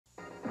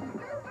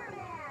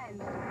Superman!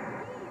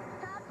 He's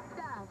tough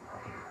stuff.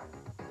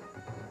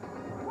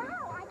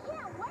 Wow, I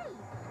can't wait!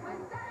 When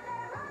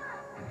Saturday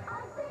rocks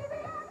on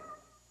CBS!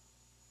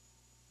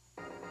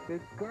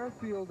 It's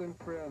Garfield and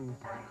Friends.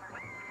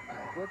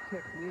 What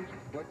technique,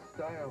 what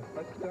style,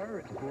 a star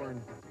is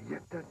born. Then...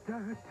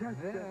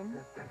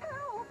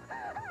 Help!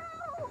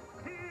 Help!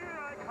 Here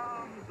I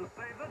come to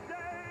save the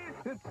day.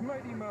 It's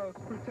Mighty Mouse,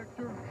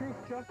 protector of truth,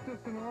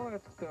 justice, and all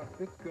that stuff.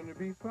 It's gonna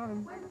be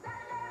fun. When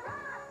Saturday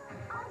rocks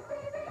on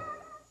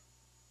CBS!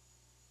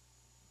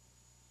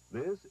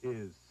 This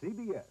is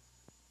CBS.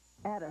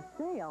 At a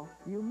sale,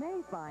 you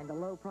may find a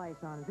low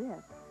price on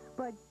this,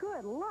 but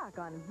good luck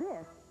on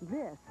this,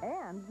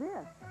 and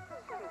this.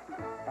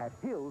 At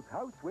Hill's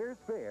Housewares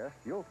Fair,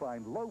 you'll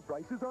find low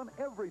prices on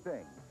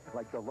everything,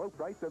 like the low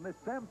price on this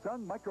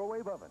Samsung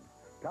microwave oven.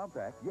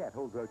 Compact, yet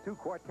holds a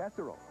 2-quart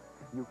casserole.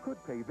 You could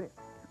pay this,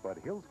 but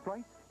Hill's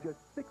price, just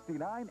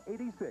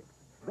 $69.86.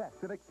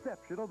 That's an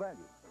exceptional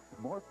value.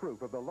 More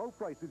proof of the low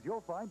prices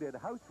you'll find at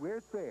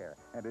Housewares Fair,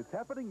 and it's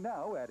happening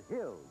now at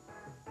Hill's.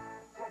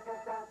 Check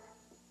us out.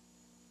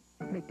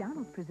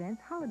 McDonald's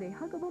presents Holiday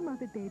Huggable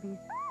Muppet Babies.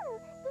 Oh,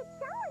 did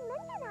someone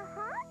mention a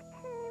hug,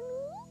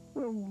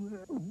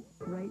 Kermit?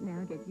 Right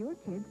now, get your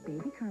kids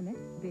Baby Kermit,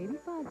 Baby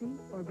Fozzie,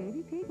 or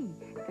Baby Piggy.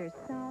 They're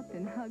soft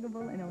and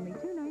huggable and only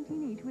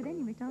 $2.19 each with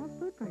any McDonald's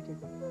food purchase.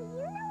 Do you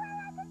know where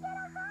I could get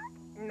a hug?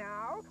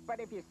 No, but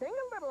if you sing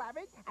a little of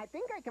it, I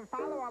think I can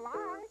follow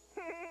along.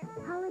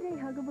 Holiday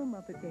Huggable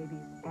Muppet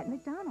Babies at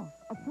McDonald's.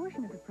 A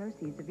portion of the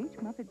proceeds of each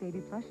Muppet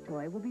Baby plush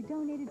toy will be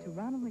donated to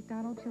Ronald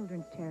McDonald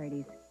Children's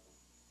Charities.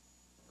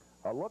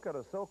 A look at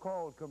a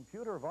so-called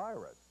computer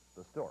virus.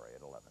 The story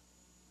at 11.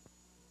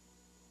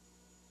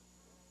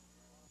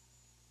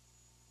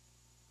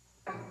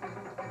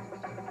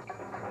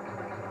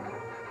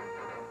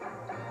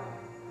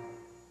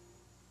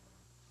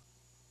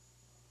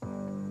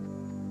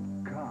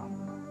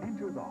 Come,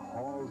 enter the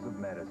halls of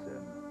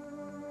medicine.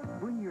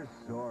 Bring your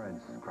sore and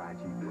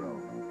scratchy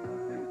throat.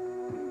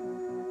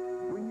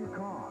 Bring your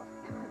cough.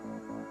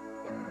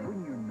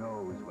 Bring your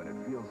nose when it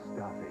feels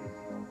stuffy.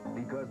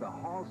 Because the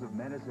halls of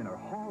medicine are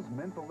Hall's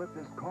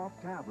Mentholyptus cough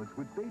tablets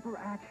with vapor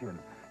action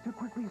to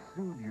quickly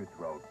soothe your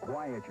throat,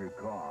 quiet your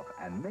cough,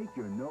 and make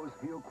your nose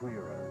feel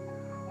clearer.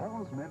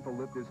 Hall's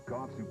Mentholyptus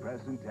cough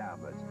suppressant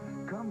tablets.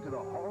 Come to the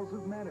halls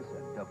of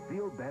medicine to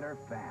feel better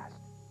fast.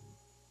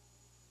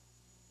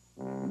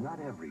 Not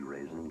every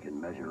raisin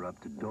can measure up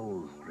to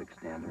Dole's strict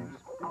standards.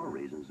 Our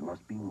raisins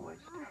must be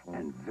moist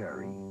and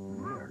very,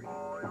 very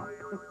tough.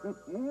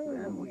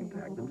 Then we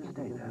pack them to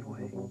stay that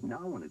way.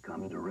 Now when it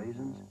comes to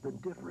raisins, the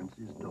difference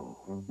is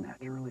Dole,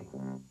 naturally.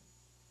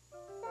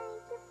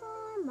 Thank you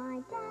for my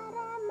dad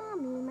and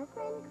mommy, my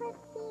friend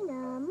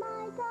Christina,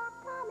 my dog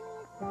Tommy.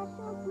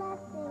 Special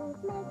blessings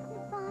makes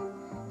it fun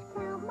to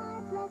count my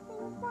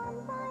blessings one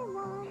by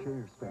one.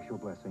 Share special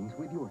blessings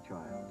with your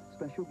child.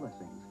 Special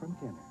blessings from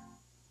Kenner.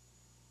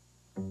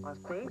 My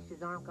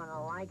faces aren't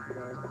gonna like this.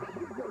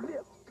 Your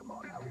lips, come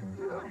on out.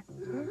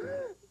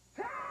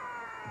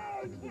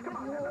 Hey! Come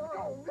on, now, let's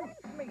go.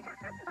 Rinse me.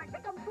 I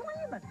think I'm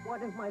dreaming.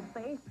 What if my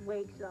face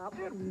wakes up?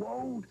 It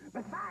won't.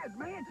 Besides,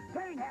 man,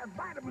 Tang has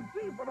vitamin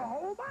C for the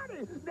whole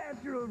body.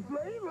 Natural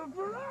flavor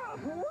for us.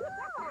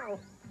 Wow!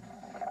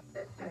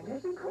 Tang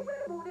is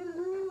incredible. His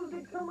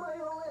music to my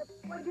lips.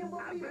 I can't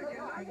believe it.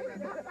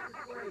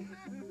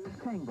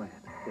 Tang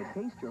brand. The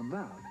taste your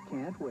mouth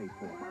can't wait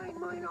for. Mine,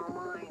 mine, all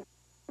mine.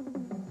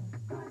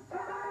 Good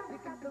time, you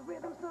got the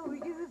rhythm, so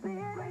use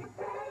it. Great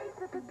taste,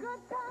 it's a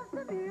good time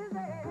to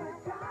music. Good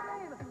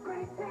time,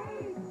 great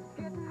taste,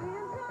 getting into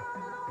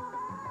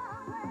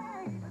the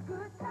way.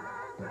 Good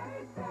time,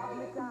 great taste.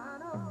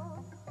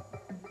 McDonald's.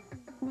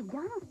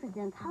 McDonald's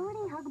presents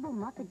Holiday Huggable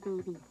Muppet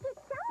Babies. Did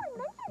someone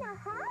mention a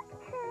hug,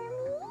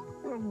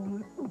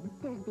 Kermit?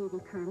 There's Baby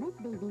Kermit,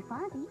 Baby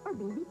Fozzie, or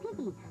Baby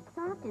Piggy.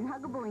 Soft and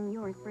huggable in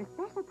yours for a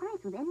special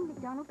price with any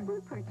McDonald's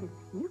food purchase.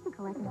 You can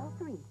collect all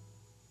three.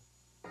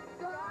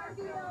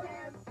 Garfield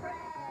and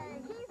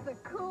Friends. He's the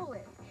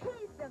coolest.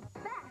 He's the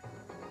best.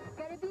 It's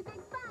gonna be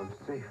big fun. I'm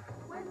safe.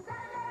 When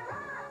Saturday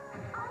rocks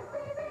on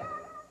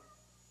CBS.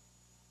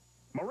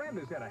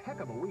 Miranda's had a heck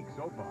of a week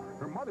so far.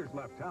 Her mother's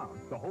left town.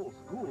 The whole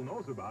school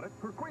knows about it.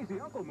 Her crazy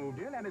uncle moved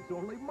in, and it's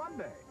only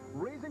Monday.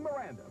 Raising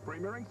Miranda,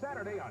 premiering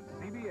Saturday on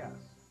CBS.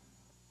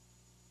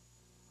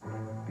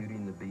 Beauty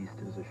and the Beast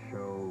is a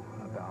show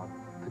about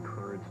the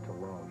courage to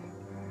love.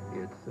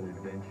 It's an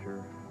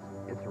adventure.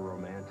 It's a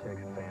romantic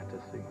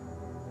fantasy.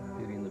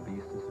 Beauty and the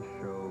Beast is a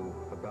show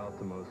about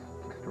the most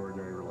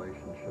extraordinary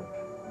relationship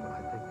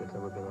I think that's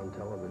ever been on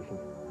television.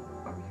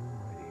 Are you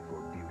ready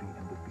for Beauty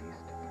and the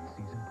Beast?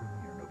 Season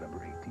premiere November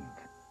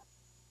 18th.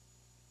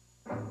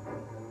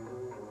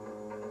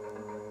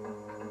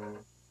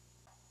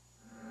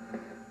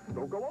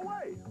 Don't go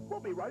away. We'll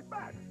be right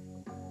back.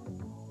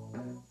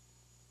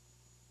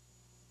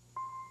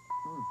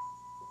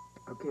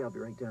 Okay, I'll be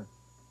right down.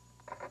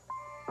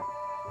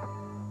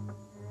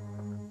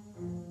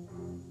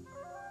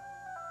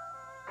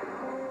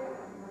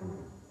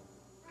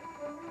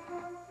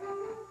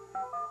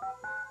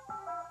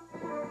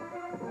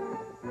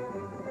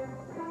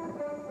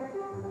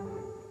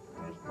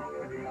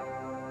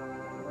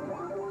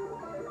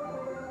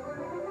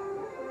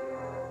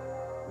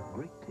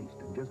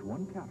 just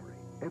 1 calorie,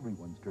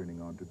 everyone's turning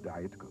on to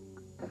Diet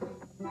Coke.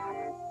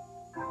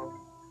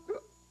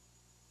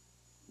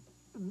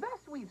 Thus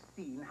we've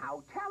seen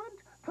how talent,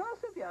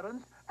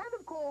 perseverance, and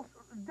of course,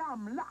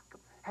 dumb luck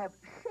have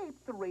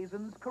shaped the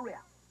Raisins'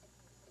 career.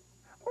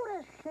 Or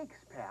as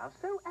Shakespeare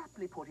so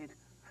aptly put it,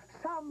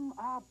 some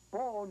are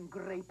born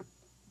grape,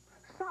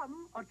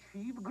 some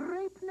achieve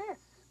grapeness,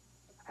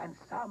 and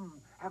some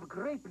have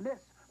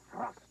grapeness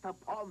thrust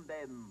upon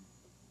them.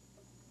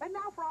 And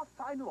now for our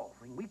final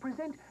offering, we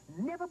present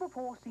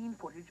never-before-seen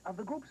footage of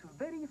the group's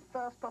very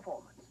first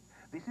performance.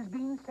 This has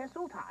been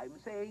Cecil Time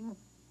saying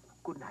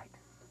good night.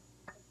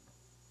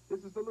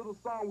 This is the little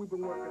song we've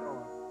been working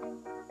on.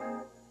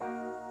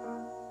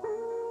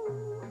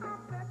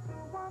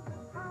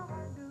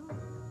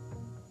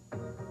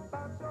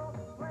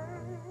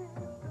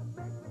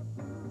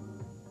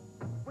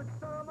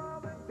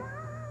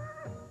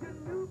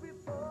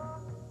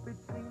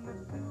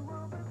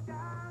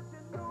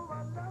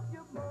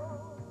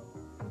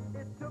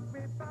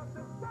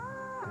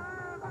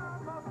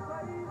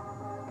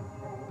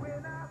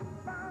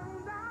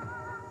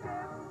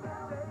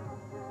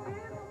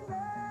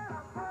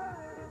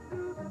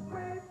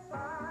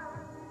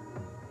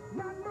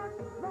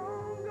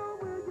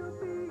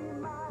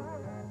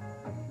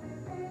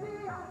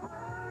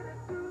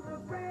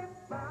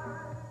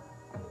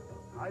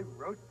 I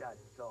wrote that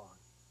song.